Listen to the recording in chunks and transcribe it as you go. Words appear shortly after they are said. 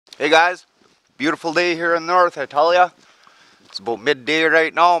Hey guys, beautiful day here in the north, I tell ya. It's about midday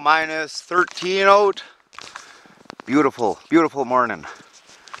right now, -13 out. Beautiful, beautiful morning.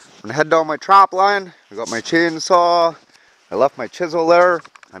 I'm gonna head down my trap line. I got my chainsaw. I left my chisel there.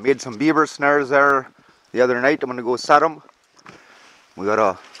 I made some beaver snares there the other night. I'm gonna go set them. We got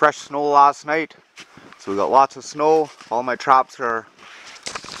a fresh snow last night, so we got lots of snow. All my traps are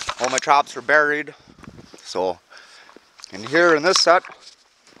buried. So, and here in this set,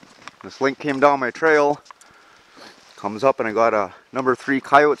 this Lynx came down my trail. Comes up and I got a number 3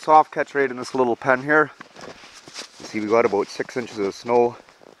 coyote soft catch right in this little pen here. You see we got about 6 inches of snow.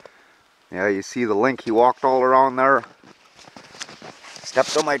 Yeah, you see the Lynx, he walked all around there.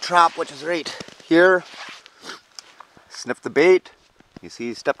 Stepped on my trap, which is right here. Sniffed the bait. You see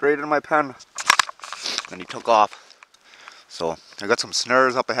he stepped right into my pen. Then he took off. So I got some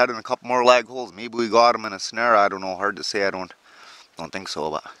snares up ahead and a couple more lag holes. Maybe we got him in a snare. I don't know, hard to say. I don't think so,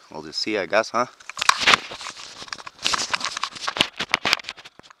 but we'll just see, I guess, huh?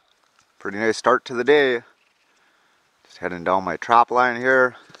 Pretty nice start to the day. Just heading down my trap line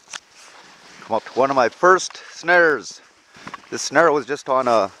here. Come up to one of my first snares. This snare was just on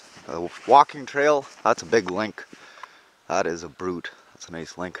a walking trail. That's a big Lynx. That is a brute. That's a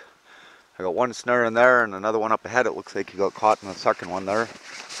nice Lynx. I got one snare in there and another one up ahead. It looks like he got caught in the second one there.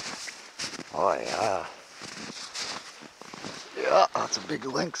 Oh yeah. Yeah, that's a big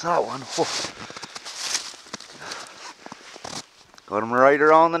Lynx, that one. Whoa. Got him right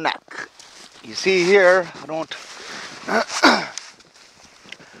around the neck. You see here, I don't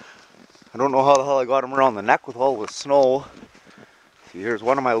know how the hell I got him around the neck with all the snow. See, here's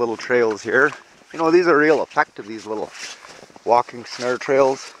one of my little trails here. You know, these are real effective, these little walking snare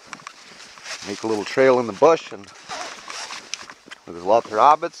trails. Make a little trail in the bush, and there's lots of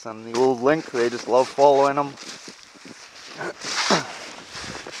rabbits, and the old Lynx, they just love following them.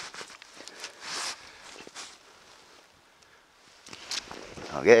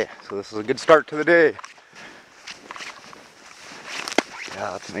 Okay, so this is a good start to the day.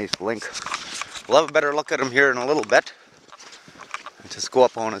 Yeah, that's a nice Lynx. We'll have a better look at him here in a little bit. Just go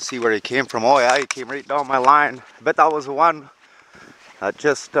up, I want to see where he came from. Oh yeah, he came right down my line. I bet that was the one that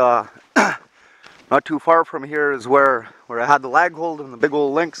just not too far from here is where I had the lag hold and the big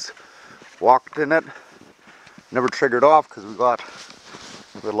old Lynx walked in it. Never triggered off because we got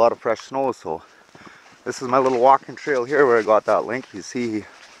a lot of fresh snow. So this is my little walking trail here where I got that Lynx. You see he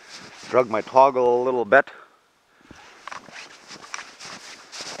drug my toggle a little bit.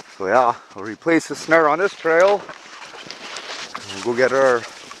 So yeah, I'll replace the snare on this trail. We'll go get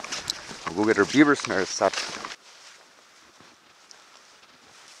our Beaver Snares set.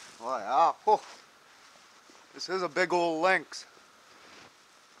 Oh yeah, oh, this is a big old Lynx.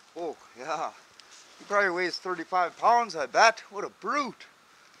 Oh yeah, he probably weighs 35 pounds, I bet. What a brute.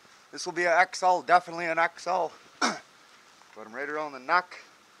 This will be an XL, definitely an XL. Got him right around the neck.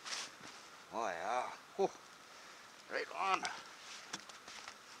 Oh yeah, oh, right on.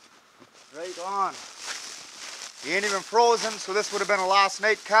 Right on. He ain't even frozen, so this would have been a last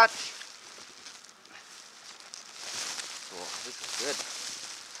night catch. So this is good.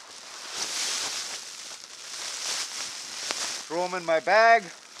 Throw him in my bag.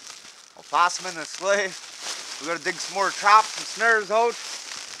 I'll toss him in the sleigh. We gotta dig some more traps and snares out.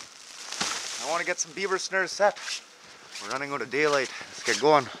 I want to get some beaver snares set. We're running out of daylight. Let's get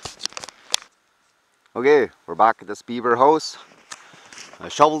going. Okay, we're back at this beaver house. I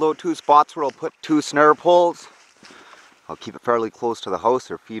shoveled out 2 spots where I'll put 2 snare poles. I'll keep it fairly close to the house.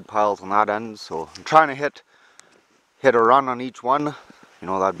 There are feed piles on that end, so I'm trying to hit a run on each one. You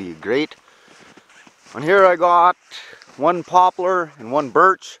know, that'd be great. On here I got 1 poplar and 1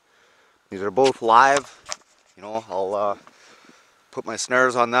 birch. These are both live. You know, I'll put my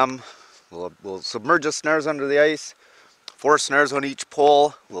snares on them. We'll submerge the snares under the ice. 4 snares on each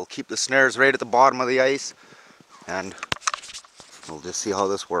pole. We'll keep the snares right at the bottom of the ice, and we'll just see how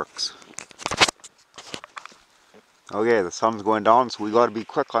this works. Okay, the sun's going down, so we got to be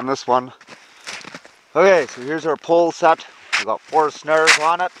quick on this one. Okay, so here's our pole set. We got 4 snares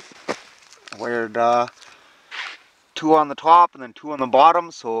on it. We're 2 on the top and then 2 on the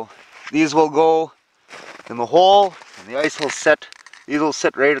bottom. So these will go in the hole, and the ice will sit. These will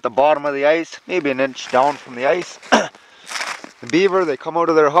sit right at the bottom of the ice, maybe an inch down from the ice. The beaver, they come out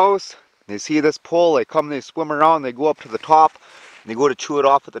of their house. They see this pole. They come, they swim around. They go up to the top. And they go to chew it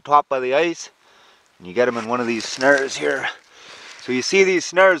off at the top by the ice. And you get them in one of these snares here. So you see these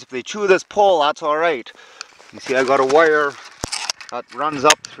snares, if they chew this pole, that's alright. You see I got a wire that runs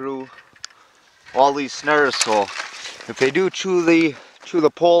up through all these snares, so if they do chew the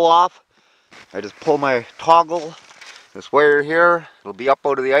pole off, I just pull my toggle This wire here, it'll be up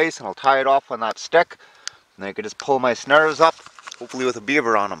out of the ice, and I'll tie it off on that stick, and then I can just pull my snares up, hopefully with a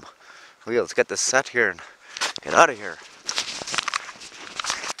beaver on them. Okay, let's get this set here and get out of here.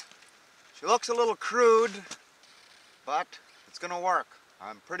 She looks a little crude, but it's going to work.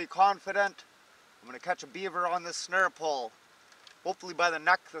 I'm pretty confident I'm going to catch a beaver on this snare pull, hopefully by the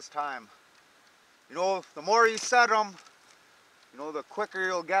neck this time. You know, the more you set them, you know, the quicker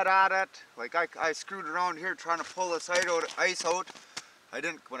you'll get at it. Like I screwed around here trying to pull this ice out. I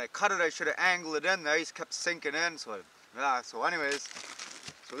didn't, when I cut it, I should have angled it in. The ice kept sinking in, so so anyways,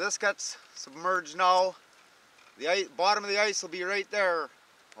 so this gets submerged now. The bottom of the ice will be right there.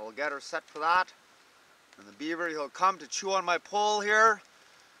 I'll get her set for that. And the beaver, he'll come to chew on my pole here,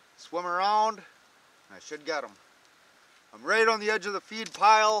 swim around, and I should get him. I'm right on the edge of the feed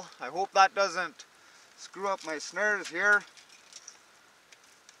pile. I hope that doesn't screw up my snares here.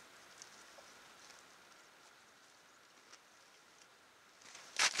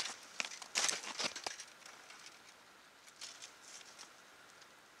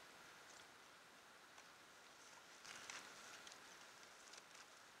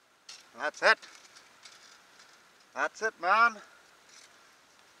 That's it. That's it, man. So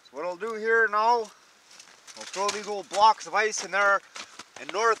what I'll do here now, I'll throw these old blocks of ice in there. In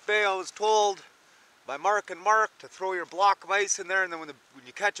North Bay, I was told by Mark and Mark to throw your block of ice in there, and then when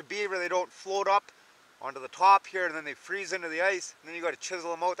you catch a beaver, they don't float up onto the top here, and then they freeze into the ice, and then you got to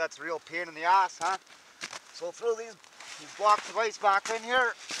chisel them out. That's a real pain in the ass, huh? So I'll throw these blocks of ice back in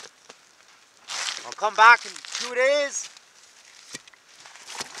here. I'll come back in 2 days.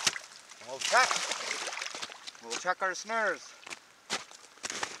 We'll check our snares.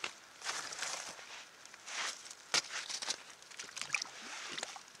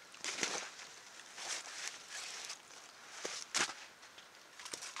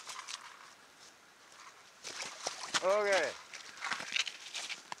 Okay.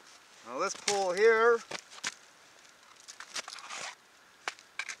 Now this pole here,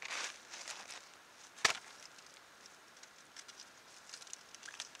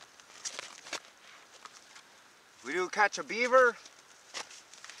 we do catch a beaver,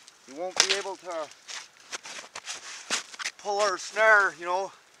 you won't be able to pull our snare, you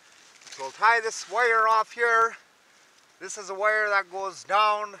know. So I'll tie this wire off here. This is a wire that goes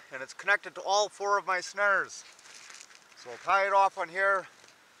down and it's connected to all 4 of my snares. So I'll tie it off on here.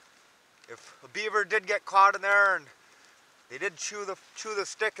 If a beaver did get caught in there and they did chew the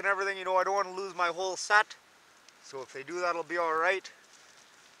stick and everything, you know, I don't want to lose my whole set. So if they do that, it'll be alright.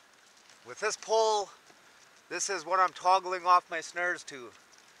 With this pole, this is what I'm toggling off my snares to.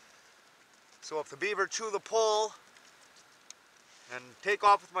 So if the beaver chew the pole and take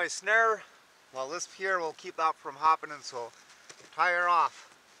off with my snare, well, this here will keep that from happening, so tie her off.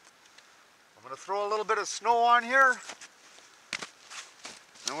 I'm going to throw a little bit of snow on here,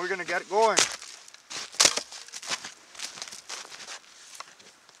 and we're going to get going.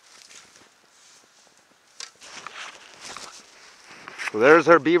 So there's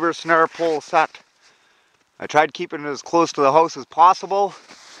our beaver snare pole set. I tried keeping it as close to the house as possible.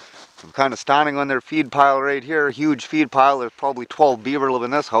 I'm kind of standing on their feed pile right here, a huge feed pile. There's probably 12 beaver live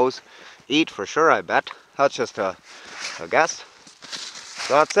in this house. 8 for sure, I bet. That's just a guess.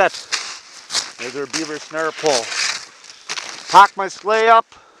 So that's it. There's our beaver snare pole. Pack my sleigh up.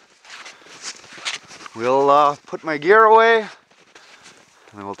 We'll put my gear away, and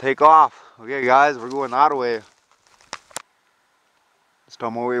then we'll take off. Okay guys, we're going that way. Just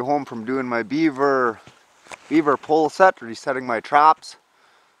on my way home from doing my beaver pole set, resetting my traps.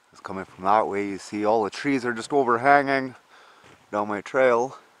 It's coming from that way. You see all the trees are just overhanging down my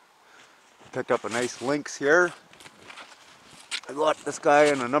trail. Picked up a nice Lynx here. I got this guy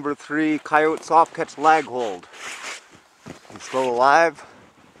in a number 3 coyote soft catch lag hold. He's still alive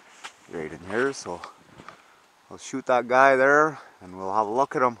right in here, so I'll shoot that guy there and we'll have a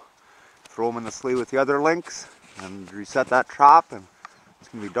look at him. Throw him in the sleigh with the other Lynx and reset that trap, and it's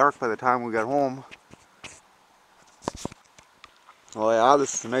gonna be dark by the time we get home. Oh yeah,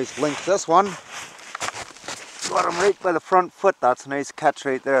 this is a nice Lynx, this one. Got him right by the front foot. That's a nice catch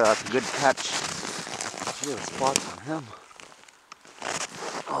right there. That's a good catch. Look at the spots on him.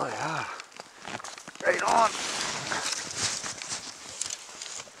 Oh yeah. Right on.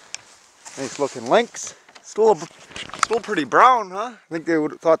 Nice looking Lynx. Still pretty brown, huh? I think they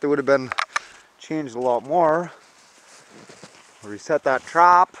thought they would have been changed a lot more. We'll reset that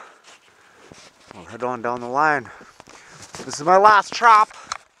trap. We'll head on down the line. This is my last trap.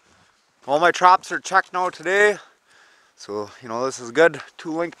 All my traps are checked now today. So, you know, this is a good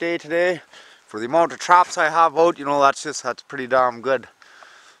 2 link day today. For the amount of traps I have out, you know, that's pretty damn good.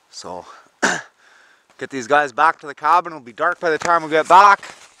 So, Get these guys back to the cabin. It'll be dark by the time we get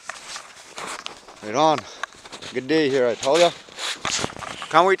back. Right on. Good day here, I tell ya.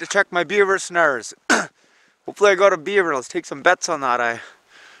 Can't wait to check my beaver snares. Hopefully I got a beaver. Let's take some bets on that. I'm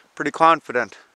pretty confident.